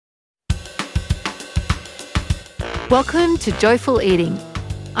Welcome to Joyful Eating.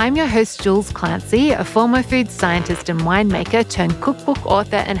 I'm your host, Jules Clancy, a former food scientist and winemaker turned cookbook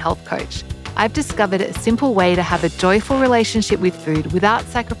author and health coach. I've discovered a simple way to have a joyful relationship with food without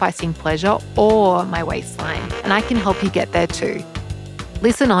sacrificing pleasure or my waistline, and I can help you get there too.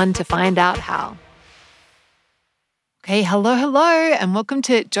 Listen on to find out how. Okay, hello, and welcome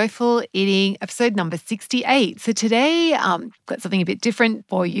to Joyful Eating, episode number 68. So today, I've got something a bit different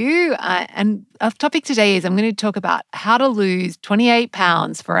for you. And our topic today is I'm going to talk about how to lose 28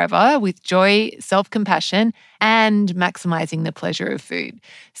 pounds forever with joy, self-compassion, and maximizing the pleasure of food.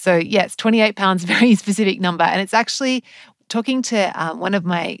 So yes, 28 pounds, very specific number. And it's actually talking to one of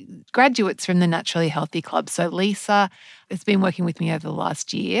my graduates from the Naturally Healthy Club. So Lisa has been working with me over the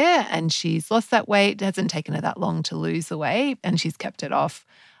last year and she's lost that weight. It hasn't taken her that long to lose the weight and she's kept it off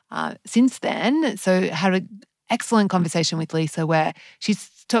since then. So had an excellent conversation with Lisa where she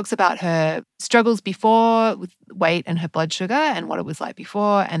talks about her struggles before with weight and her blood sugar and what it was like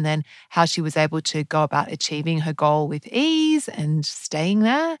before, and then how she was able to go about achieving her goal with ease and staying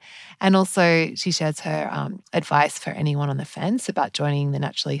there. And also she shares her advice for anyone on the fence about joining the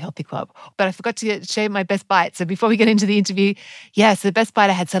Naturally Healthy Club. But I forgot to share my best bite. So before we get into the interview, so the best bite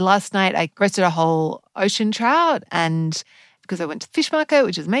I had. So last night I roasted a whole ocean trout and because I went to the fish market,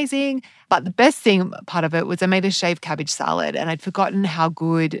 which is amazing. But the best thing part of it was I made a shaved cabbage salad and I'd forgotten how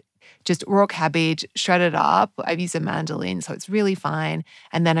good just raw cabbage shredded up. I've used a mandolin, so it's really fine.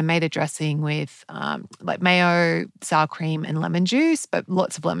 And then I made a dressing with like mayo, sour cream, and lemon juice, but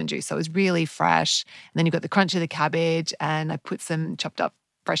lots of lemon juice. So it was really fresh. And then you've got the crunch of the cabbage and I put some chopped up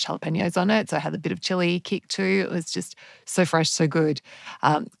fresh jalapenos on it. So I had a bit of chili kick too. It was just so fresh, so good.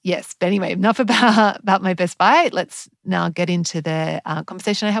 Yes, but anyway, enough about my best bite. Let's now get into the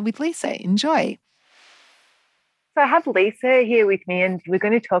conversation I had with Lisa. Enjoy. So I have Lisa here with me and we're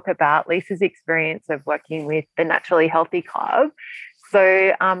going to talk about Lisa's experience of working with the Naturally Healthy Club.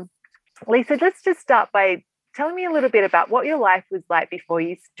 So Lisa, let's just start by telling me a little bit about what your life was like before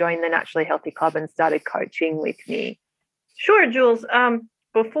you joined the Naturally Healthy Club and started coaching with me. Sure, Jules.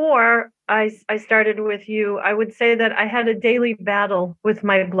 Before I started with you, I would say that I had a daily battle with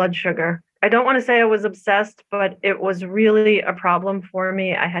my blood sugar. I don't want to say I was obsessed, but it was really a problem for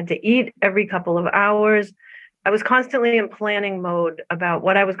me. I had to eat every couple of hours. I was constantly in planning mode about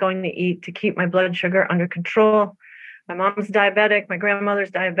what I was going to eat to keep my blood sugar under control. My mom's diabetic, my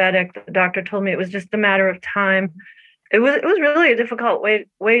grandmother's diabetic. The doctor told me it was just a matter of time. It was really a difficult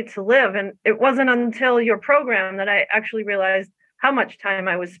way to live. And it wasn't until your program that I actually realized how much time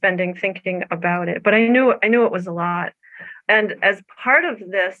I was spending thinking about it. But I knew it was a lot. And as part of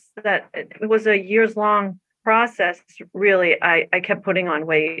this, that it was a years-long process, really, I kept putting on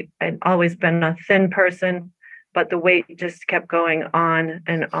weight. I'd always been a thin person, but the weight just kept going on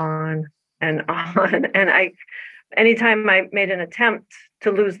and on and on. And anytime I made an attempt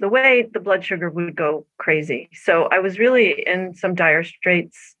to lose the weight, the blood sugar would go crazy. So I was really in some dire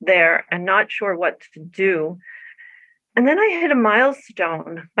straits there and not sure what to do. And then I hit a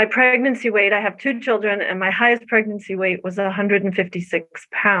milestone. My pregnancy weight, I have 2 children, and my highest pregnancy weight was 156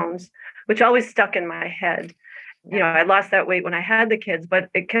 pounds, which always stuck in my head. You know, I lost that weight when I had the kids, but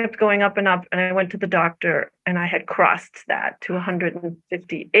it kept going up and up. And I went to the doctor and I had crossed that to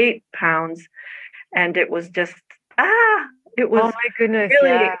 158 pounds. And it was just, it was oh my goodness,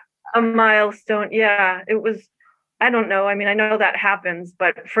 really a milestone. Yeah, it was, I don't know. I mean, I know that happens,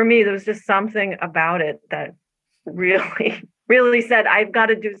 but for me, there was just something about it that really said, I've got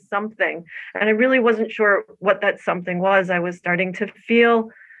to do something. And I really wasn't sure what that something was. I was starting to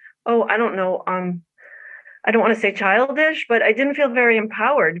feel, I don't know, I don't want to say childish, but I didn't feel very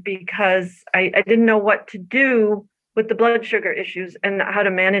empowered because I didn't know what to do with the blood sugar issues and how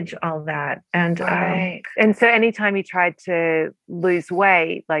to manage all that. And right. And so anytime you tried to lose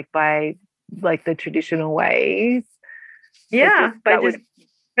weight, like by like the traditional ways, by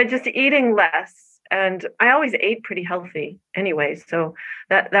just eating less. And I always ate pretty healthy anyway, so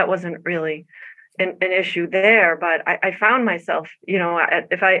that wasn't really an issue there. But I found myself,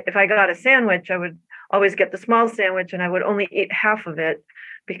 if I got a sandwich, I would always get the small sandwich, and I would only eat half of it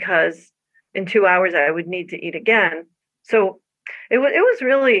because in 2 hours I would need to eat again. So it was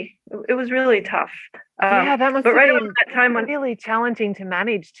really tough. That must have been that time really challenging to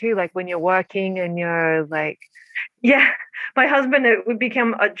manage too. Like when you're working and you're like. Yeah, my husband, it would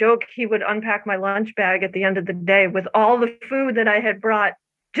become a joke. He would unpack my lunch bag at the end of the day with all the food that I had brought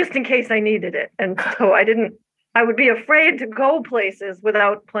just in case I needed it. And so I would be afraid to go places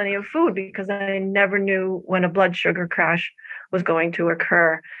without plenty of food because I never knew when a blood sugar crash was going to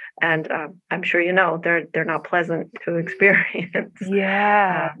occur. And I'm sure they're not pleasant to experience.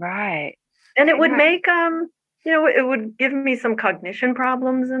 Yeah, right. And it would make it would give me some cognition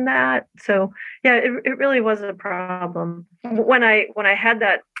problems in that. So yeah, it really was a problem. When I had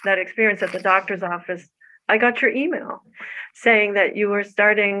that experience at the doctor's office, I got your email saying that you were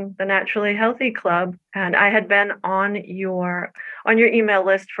starting the Naturally Healthy Club, and I had been on your email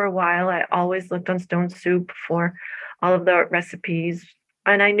list for a while. I always looked on Stone Soup for all of the recipes,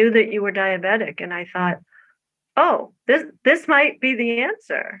 and I knew that you were diabetic, and I thought, oh, this might be the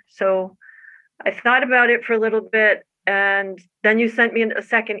answer. So I thought about it for a little bit, and then you sent me a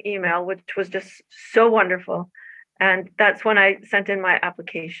second email, which was just so wonderful. And that's when I sent in my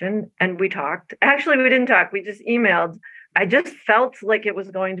application and we talked. Actually, we didn't talk, we just emailed. I just felt like it was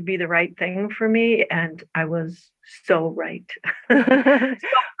going to be the right thing for me. And I was so right. So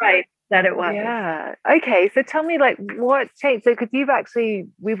right that it was. Yeah. Okay. So tell me, like, what changed? So, because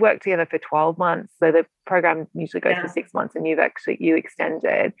we've worked together for 12 months. So the program usually goes for 6 months, and you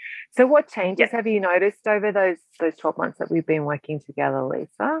extended. So what changes have you noticed over those 12 months that we've been working together,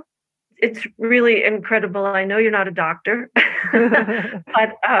 Lisa? It's really incredible. I know you're not a doctor,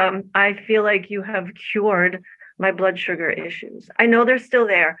 but I feel like you have cured my blood sugar issues. I know they're still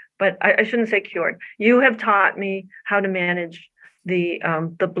there, but I shouldn't say cured. You have taught me how to manage the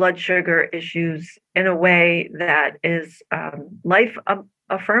blood sugar issues in a way that is life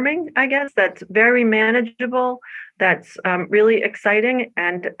affirming, I guess. That's very manageable. That's really exciting,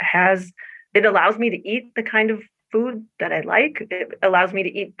 and it allows me to eat the kind of food that I like. It allows me to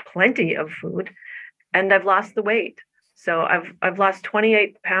eat plenty of food, and I've lost the weight. So I've lost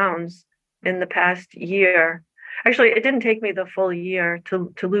 28 pounds in the past year. Actually, it didn't take me the full year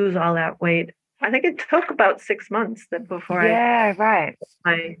to lose all that weight. I think it took about 6 months before I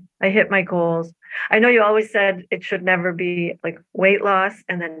hit my goals. I know you always said it should never be like weight loss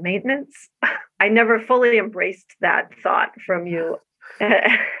and then maintenance. I never fully embraced that thought from you.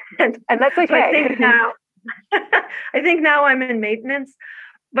 and that's okay. I think now I'm in maintenance,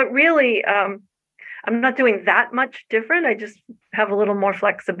 but really, I'm not doing that much different. I just have a little more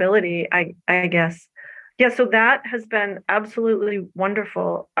flexibility, I guess. Yeah, so that has been absolutely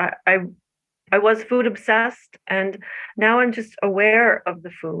wonderful. I was food obsessed, and now I'm just aware of the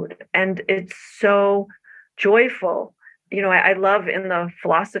food, and it's so joyful. I love in the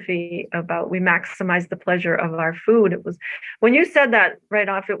philosophy about we maximize the pleasure of our food. It was when you said that right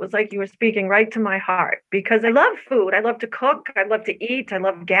off, it was like you were speaking right to my heart, because I love food. I love to cook. I love to eat. I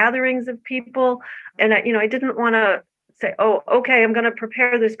love gatherings of people. And I didn't want to say, oh, okay, I'm going to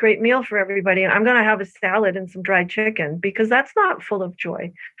prepare this great meal for everybody, and I'm going to have a salad and some dried chicken, because that's not full of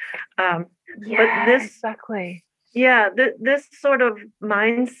joy. But this exactly. Yeah, this sort of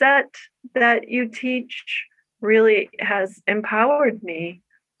mindset that you teach really has empowered me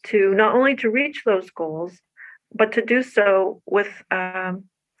to not only to reach those goals, but to do so with a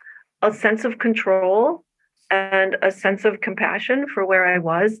sense of control and a sense of compassion for where I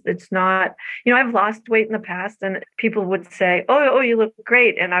was. It's not, I've lost weight in the past, and people would say, oh, you look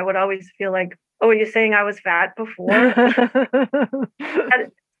great. And I would always feel like, oh, are you saying I was fat before?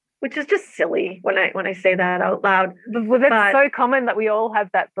 Which is just silly when I say that out loud. Well, that's so common that we all have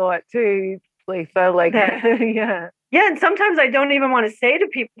that thought too, Lisa. Like, yeah. And sometimes I don't even want to say to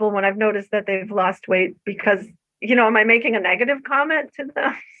people when I've noticed that they've lost weight, because, am I making a negative comment to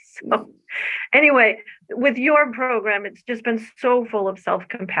them? So anyway, with your program, it's just been so full of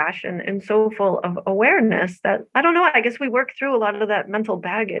self-compassion and so full of awareness that, I don't know, I guess we work through a lot of that mental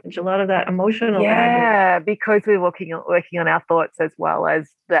baggage, a lot of that emotional baggage. Yeah, because we're working on our thoughts as well as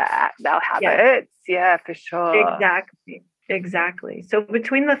our habits. Yeah, for sure. Exactly. So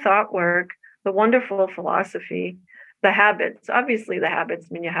between the thought work, the wonderful philosophy, the habits, obviously the habits,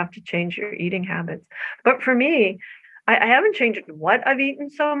 I mean, you have to change your eating habits. But for me, I haven't changed what I've eaten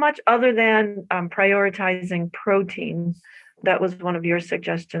so much, other than prioritizing protein. That was one of your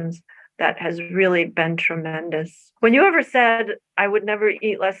suggestions that has really been tremendous. When you ever said I would never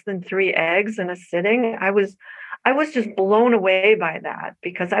eat less than 3 eggs in a sitting, I was just blown away by that,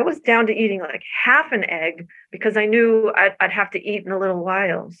 because I was down to eating like half an egg, because I knew I'd have to eat in a little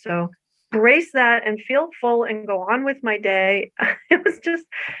while. So embrace that and feel full and go on with my day. It was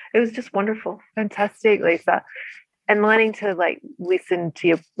just wonderful. Fantastic, Lisa. And learning to listen to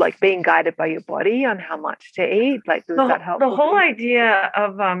your, being guided by your body on how much to eat. Does that help? The whole idea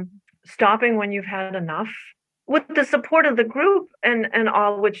of stopping when you've had enough, with the support of the group and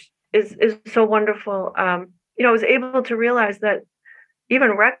all, which is so wonderful. I was able to realize that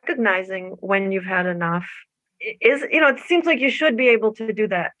even recognizing when you've had enough is, it seems like you should be able to do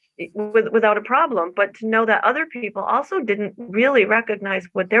that without a problem. But to know that other people also didn't really recognize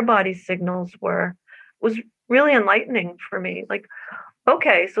what their body signals were was really enlightening for me. Like,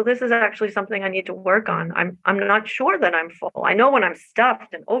 okay, so this is actually something I need to work on. I'm not sure that I'm full. I know when I'm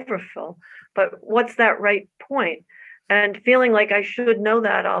stuffed and overfull, but what's that right point? And feeling like I should know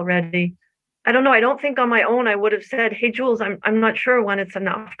that already. I don't know. I don't think on my own I would have said, "Hey, Jules, I'm not sure when it's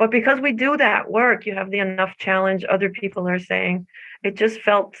enough." But because we do that work, you have the enough challenge. Other people are saying, it just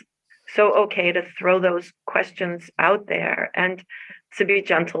felt so okay to throw those questions out there and to be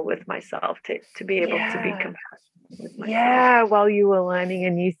gentle with myself, to be able to be Yeah. compassionate with myself. Yeah, while you were learning a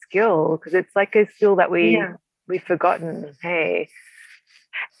new skill, because it's like a skill that Yeah. we've forgotten. Hey.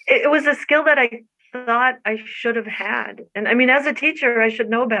 It was a skill that I thought I should have had. And I mean, as a teacher, I should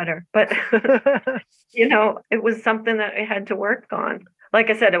know better, but it was something that I had to work on. Like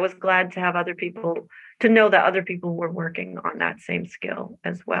I said, I was glad to have other people, to know that other people were working on that same skill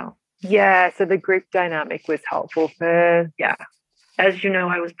as well. Yeah, so the group dynamic was helpful for. Yeah. As you know,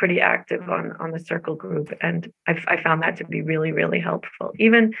 I was pretty active on the circle group, and I found that to be really, really helpful.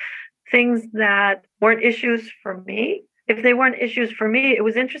 Even things that weren't issues for me, if they weren't issues for me, it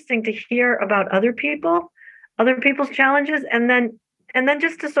was interesting to hear about other people's challenges, and then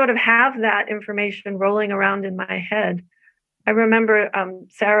just to sort of have that information rolling around in my head. I remember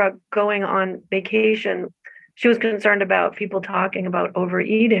Sarah going on vacation. She was concerned about people talking about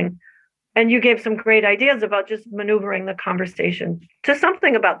overeating. And you gave some great ideas about just maneuvering the conversation to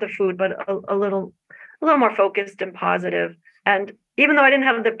something about the food, but a little more focused and positive. And even though I didn't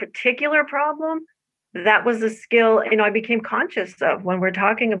have the particular problem, that was a skill, I became conscious of when we're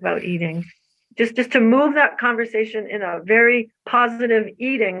talking about eating. Just to move that conversation in a very positive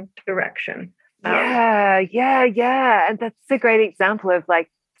eating direction. Yeah. And that's a great example of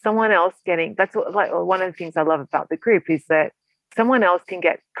like someone else getting, that's what, like one of the things I love about the group is that someone else can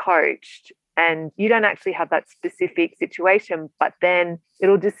get coached and you don't actually have that specific situation, but then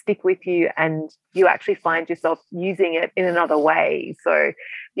it'll just stick with you and you actually find yourself using it in another way. So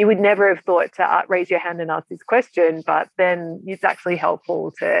you would never have thought to raise your hand and ask this question, but then it's actually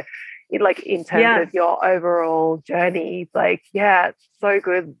helpful to, like, in terms of your overall journey. Like, yeah, it's so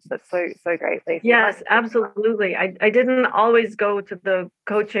good. That's so great, Lisa. Yes, absolutely. I didn't always go to the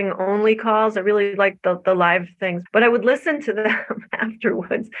coaching only calls. I really liked the live things, but I would listen to them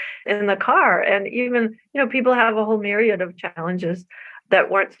afterwards in the car. And even, people have a whole myriad of challenges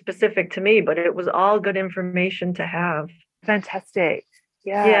that weren't specific to me, but it was all good information to have. Fantastic.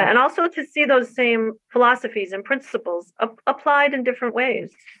 Yeah. Yeah. And also to see those same philosophies and principles applied in different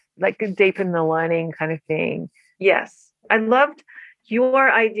ways. Like deepen the learning kind of thing. Yes. I loved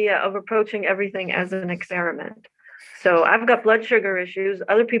your idea of approaching everything as an experiment. So I've got blood sugar issues.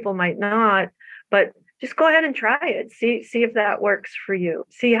 Other people might not, but just go ahead and try it. See if that works for you.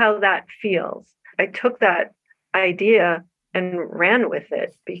 See how that feels. I took that idea and ran with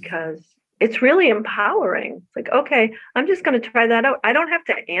it because it's really empowering. It's like, okay, I'm just going to try that out. I don't have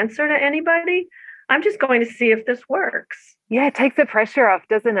to answer to anybody. I'm just going to see if this works. Yeah, it takes the pressure off,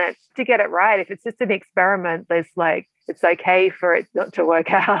 doesn't it? To get it right. If it's just an experiment, there's like, it's okay for it not to work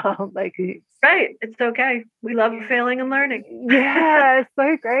out. Right. It's okay. We love failing and learning. Yeah,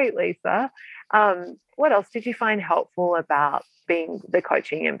 so great, Lisa. What else did you find helpful about being the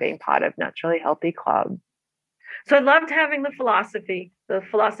coaching and being part of Naturally Healthy Club? So I loved having the philosophy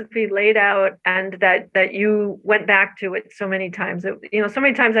laid out, and that you went back to it so many times. So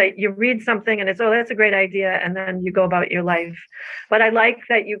many times you read something and it's, oh, that's a great idea, and then you go about your life. But I like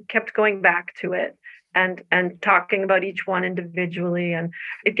that you kept going back to it and talking about each one individually, and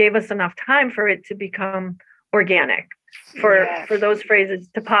it gave us enough time for it to become organic, for those phrases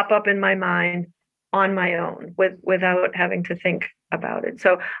to pop up in my mind on my own without having to think about it.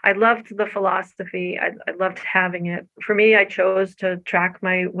 So I loved the philosophy. I loved having it. For me, I chose to track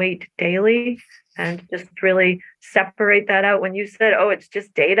my weight daily and just really separate that out. When you said, oh, it's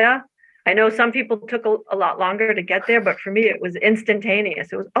just data, I know some people took a lot longer to get there, but for me, it was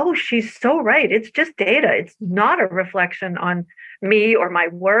instantaneous. It was, oh, she's so right. It's just data. It's not a reflection on me or my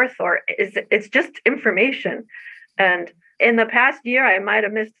worth, or it's just information. And in the past year, I might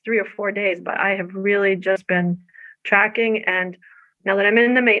have missed 3 or 4 days, but I have really just been tracking. And now that I'm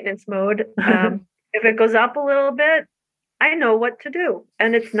in the maintenance mode, if it goes up a little bit, I know what to do.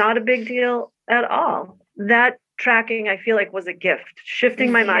 And it's not a big deal at all. That tracking, I feel like, was a gift.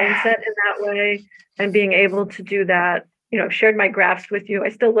 Shifting my mindset in that way and being able to do that. I've shared my graphs with you. I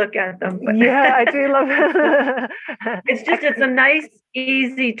still look at them. But yeah, I do love it. It's a nice,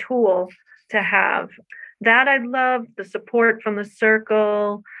 easy tool to have. That I love, the support from the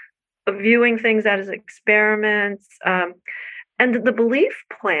circle, viewing things as experiments, and the belief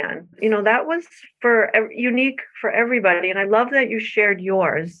plan. That was unique for everybody. And I love that you shared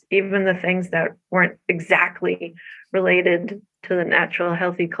yours, even the things that weren't exactly related to the Natural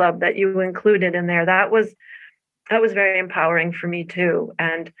Healthy Club that you included in there. That was very empowering for me too.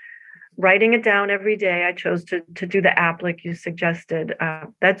 And writing it down every day, I chose to do the app like you suggested.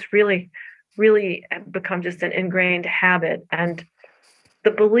 That's really become just an ingrained habit. And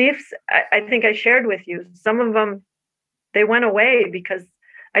the beliefs, I think I shared with you, some of them, they went away because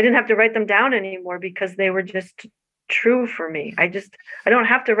I didn't have to write them down anymore because they were just true for me. I don't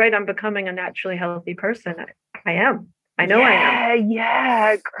have to write I'm becoming a naturally healthy person. I am. I know I am.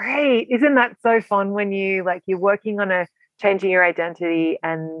 Yeah, great. Isn't that so fun when you're working on changing your identity,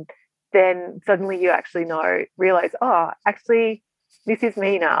 and then suddenly you actually realize, oh, actually, this is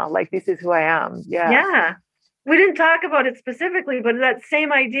me now. Like, this is who I am. Yeah. Yeah. We didn't talk about it specifically, but that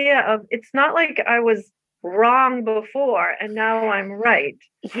same idea of, it's not like I was wrong before and now I'm right.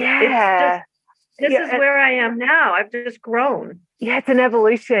 Yeah. This is where I am now. I've just grown. Yeah, it's an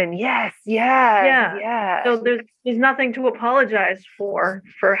evolution. Yes. Yeah. So there's nothing to apologize for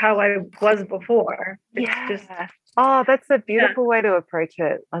how I was before. It's oh, that's a beautiful way to approach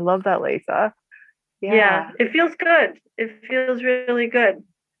it. I love that, Lisa. Yeah. It feels good. It feels really good.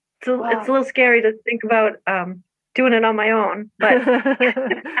 It's a little scary to think about doing it on my own, but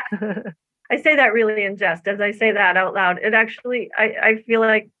I say that really in jest. As I say that out loud, it actually, I feel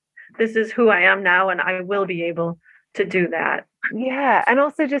like this is who I am now, and I will be able to do that. Yeah, and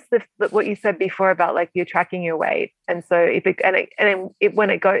also just what you said before about you're tracking your weight, and so if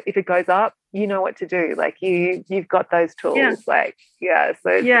it goes up, you know what to do. Like you've got those tools. Yeah. So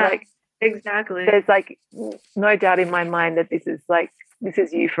it's exactly. There's no doubt in my mind that this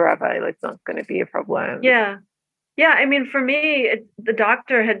is you forever. It's not going to be a problem. Yeah. I mean, for me, the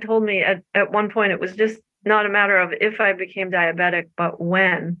doctor had told me at one point it was just not a matter of if I became diabetic, but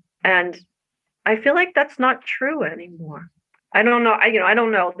when. And I feel like that's not true anymore. I don't know. I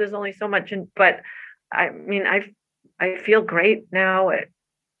don't know. There's only so much, but I mean, I feel great now.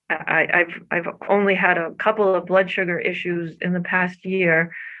 I've only had a couple of blood sugar issues in the past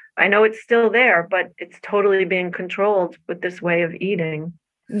year. I know it's still there, but it's totally being controlled with this way of eating.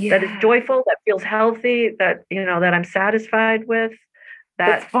 Yeah. That is joyful, that feels healthy, that that I'm satisfied with.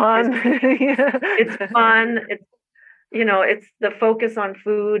 That's fun. It's fun. It's the focus on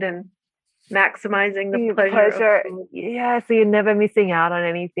food and maximizing the pleasure. Of food. Yeah, so you're never missing out on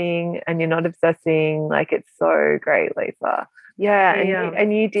anything, and you're not obsessing. It's so great, Lisa. Yeah,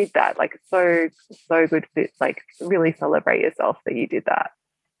 and you did that. It's so good. Really celebrate yourself that you did that.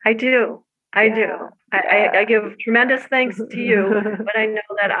 I do. I give tremendous thanks to you, but I know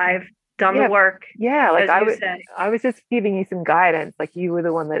that I've done the work. Yeah, I was just giving you some guidance. You were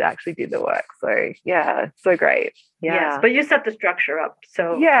the one that actually did the work. So yeah, so great. Yeah. Yes, but you set the structure up.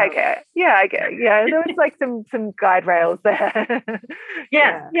 So okay. Yeah, there was some guide rails there.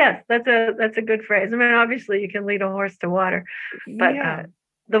 Yes, that's a good phrase. I mean, obviously you can lead a horse to water, but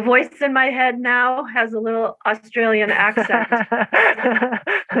the voice in my head now has a little Australian accent.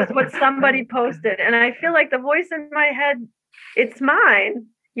 That's what somebody posted. And I feel like the voice in my head, it's mine.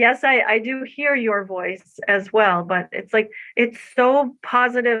 Yes, I do hear your voice as well, but it's so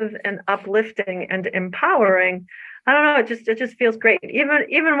positive and uplifting and empowering. I don't know, it just feels great.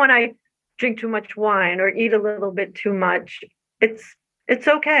 Even when I drink too much wine or eat a little bit too much, it's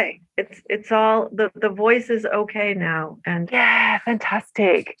okay. It's all the voice is okay now. And yeah,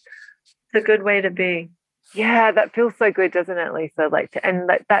 fantastic. It's a good way to be. Yeah, that feels so good, doesn't it, Lisa?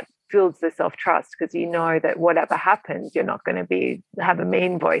 That builds the self-trust, because you know that whatever happens, you're not going to have a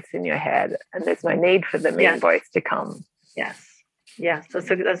mean voice in your head, and there's no need for the mean voice to come. Yes. That's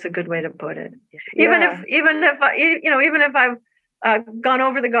a good way to put it. Even if I've gone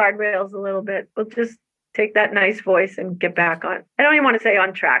over the guardrails a little bit, we'll just take that nice voice and get back on. I don't even want to say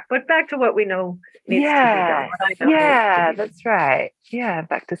on track, but back to what we know needs to be done. Yeah, that's right. Yeah,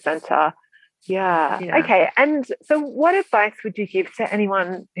 back to center. Yeah. Okay. And so what advice would you give to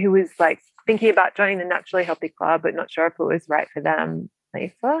anyone who was thinking about joining the Naturally Healthy Club but not sure if it was right for them,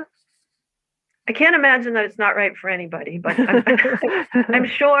 Lisa? I can't imagine that it's not right for anybody, but I'm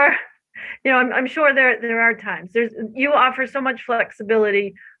sure, I'm sure there are times. You offer so much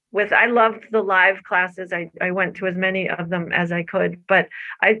flexibility I loved the live classes. I went to as many of them as I could, but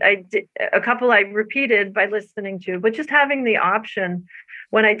I did a couple I repeated by listening to, but just having the option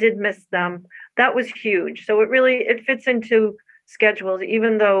when I did miss them, that was huge. So it fits into schedules,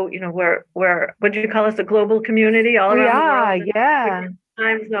 even though, we're what do you call us, a global community all around the world. Yeah.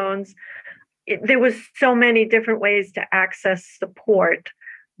 Time zones. There was so many different ways to access support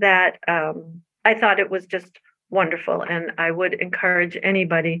that I thought it was just wonderful, and I would encourage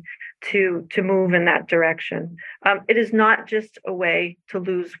anybody to move in that direction. It is not just a way to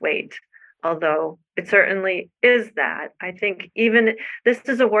lose weight. although it certainly is that. I think even this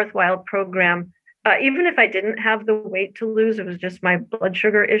is a worthwhile program. Even if I didn't have the weight to lose, it was just my blood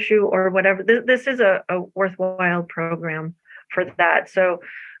sugar issue or whatever. This is a worthwhile program for that. So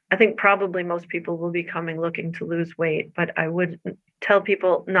I think probably most people will be coming looking to lose weight, but I would tell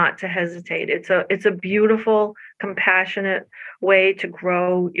people not to hesitate. It's a beautiful, compassionate way to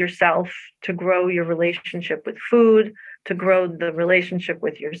grow yourself, to grow your relationship with food, to grow the relationship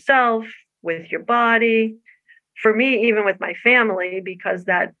with yourself, with your body. For me, even with my family, because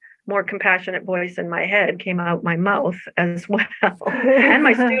that more compassionate voice in my head came out my mouth as well, and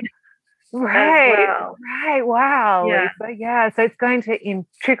my students. Right, well. right. Wow. Yeah. Lisa. Yeah. So it's going to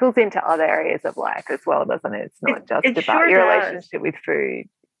trickles into other areas of life as well, doesn't it? It's not just it about sure your does. relationship with food.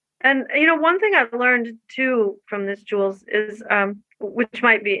 And one thing I've learned too from this, Jules, is which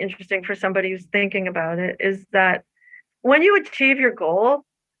might be interesting for somebody who's thinking about it, is that when you achieve your goal,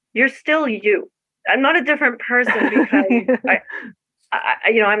 you're still you. I'm not a different person because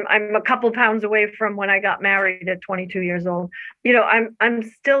I'm a couple pounds away from when I got married at 22 years old. I'm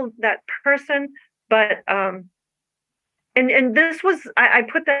still that person, but and this was I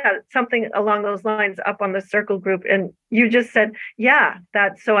put that something along those lines up on the circle group, and you just said, yeah,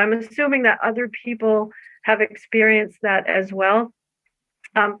 that's so. I'm assuming that other people have experienced that as well.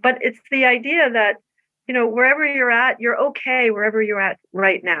 But it's the idea that wherever you're at, you're okay wherever you're at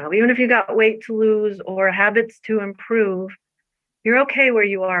right now, even if you got weight to lose or habits to improve. You're okay where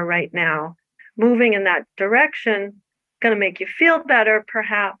you are right now. Moving in that direction going to make you feel better,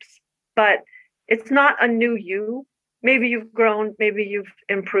 perhaps, but it's not a new you. Maybe you've grown, maybe you've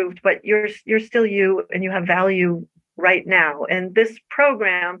improved, but you're still you, and you have value right now. And this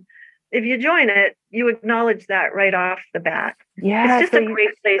program, if you join it, you acknowledge that right off the bat. Yeah, it's just a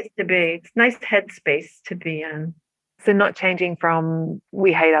great place to be. It's a nice headspace to be in. So not changing from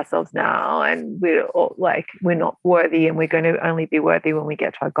we hate ourselves now and we're not worthy and we're going to only be worthy when we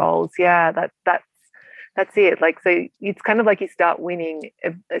get to our goals. Yeah, that's it. Like, so it's kind of like you start winning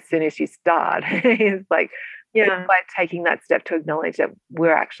as soon as you start. It's like, yeah, by taking that step to acknowledge that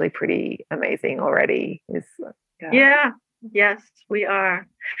we're actually pretty amazing already. Yes, we are.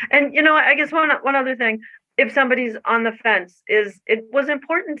 And I guess one other thing, if somebody's on the fence, is it was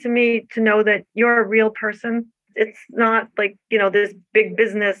important to me to know that you're a real person. It's not like, this big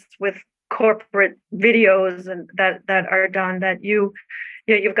business with corporate videos and that are done, that you've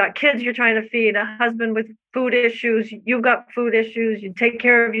got kids you're trying to feed, a husband with food issues, you've got food issues, you take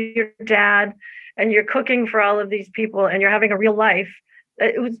care of your dad, and you're cooking for all of these people, and you're having a real life.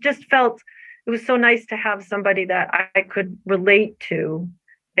 It was so nice to have somebody that I could relate to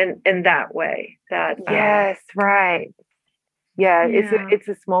in that way. That yes, right. Yeah, it's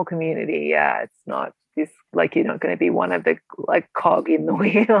a small community. Yeah, it's not this, like, you're not going to be one of the cog in the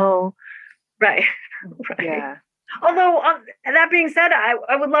wheel. Right. Yeah. Although that being said,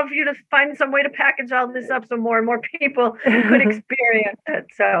 I would love for you to find some way to package all this up so more and more people could experience it.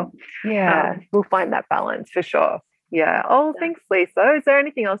 So yeah, we'll find that balance for sure. Yeah. Oh, thanks, Lisa. Is there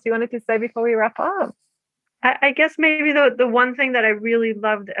anything else you wanted to say before we wrap up? I guess maybe the one thing that I really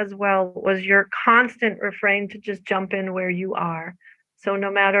loved as well was your constant refrain to just jump in where you are. So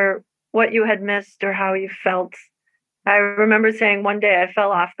no matter what you had missed or how you felt, I remember saying one day I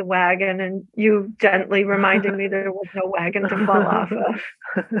fell off the wagon, and you gently reminded me there was no wagon to fall off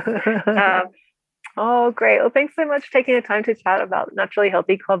of. Oh, great. Well, thanks so much for taking the time to chat about Naturally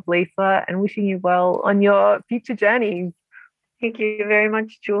Healthy Club, Lisa, and wishing you well on your future journeys. Thank you very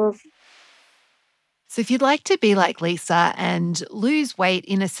much, Jules. So if you'd like to be like Lisa and lose weight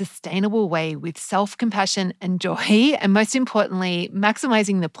in a sustainable way with self-compassion and joy, and most importantly,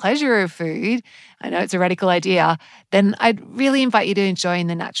 maximizing the pleasure of food, I know it's a radical idea, then I'd really invite you to join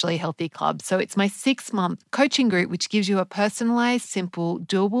the Naturally Healthy Club. So it's my 6-month coaching group, which gives you a personalized, simple,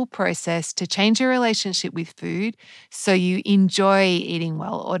 doable process to change your relationship with food so you enjoy eating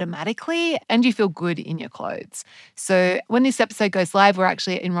well automatically and you feel good in your clothes. So when this episode goes live,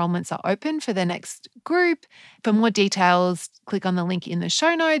 enrollments are open for the next group. For more details, click on the link in the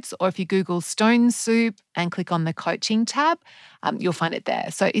show notes, or if you Google Stone Soup and click on the coaching tab, you'll find it there.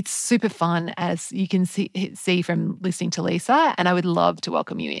 So it's super fun, as you can see from listening to Lisa, and I would love to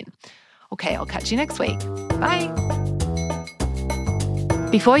welcome you in. Okay, I'll catch you next week. Bye.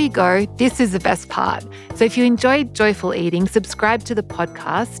 Before you go, this is the best part. So if you enjoyed Joyful Eating, subscribe to the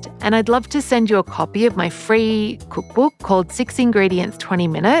podcast, and I'd love to send you a copy of my free cookbook called 6 Ingredients, 20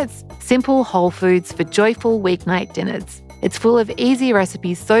 Minutes, Simple Whole Foods for Joyful Weeknight Dinners. It's full of easy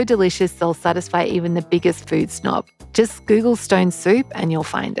recipes so delicious they'll satisfy even the biggest food snob. Just Google Stone Soup and you'll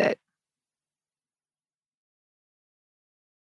find it.